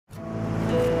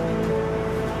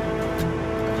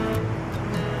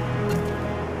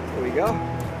we go.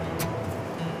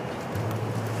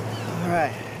 All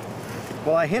right.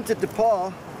 Well, I hinted to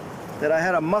Paul that I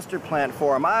had a mustard plant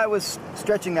for him. I was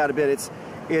stretching out a bit.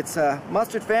 It's a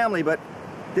mustard family, but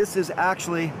this is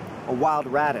actually a wild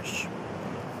radish.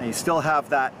 And you still have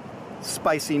that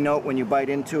spicy note when you bite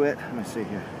into it. Let me see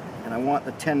here. And I want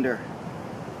the tender.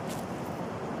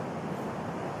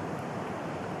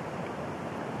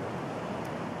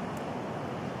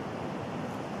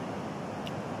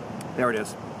 There it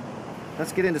is.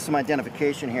 Let's get into some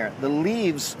identification here. The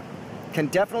leaves can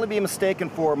definitely be mistaken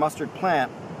for a mustard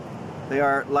plant. They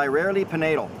are rarely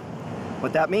pinnatal.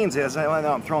 What that means is, I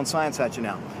know I'm throwing science at you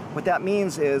now. What that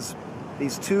means is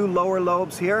these two lower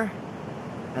lobes here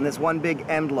and this one big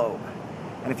end lobe.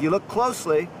 And if you look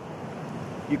closely,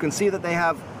 you can see that they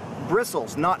have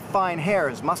bristles, not fine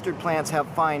hairs. Mustard plants have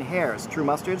fine hairs, true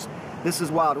mustards. This is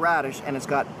wild radish and it's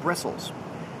got bristles.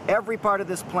 Every part of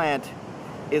this plant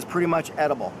is pretty much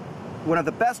edible. One of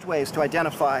the best ways to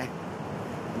identify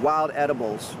wild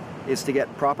edibles is to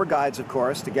get proper guides, of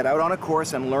course, to get out on a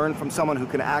course and learn from someone who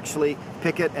can actually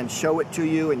pick it and show it to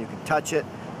you, and you can touch it,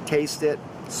 taste it,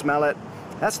 smell it.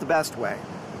 That's the best way.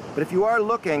 But if you are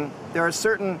looking, there are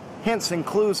certain hints and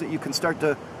clues that you can start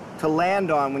to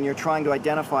land on when you're trying to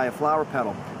identify a flower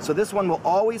petal. So this one will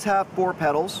always have 4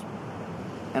 petals,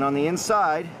 and on the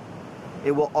inside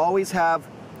it will always have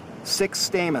 6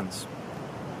 stamens,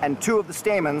 and 2 of the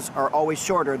stamens are always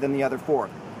shorter than the other 4.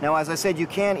 Now, as I said, you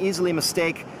can easily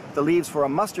mistake the leaves for a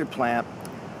mustard plant.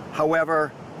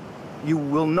 However, you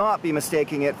will not be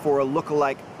mistaking it for a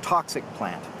look-alike toxic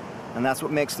plant. And that's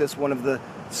what makes this one of the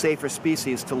safer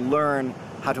species to learn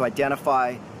how to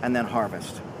identify and then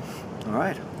harvest. All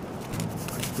right,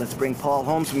 let's bring Paul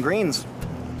home some greens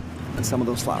and some of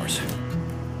those flowers.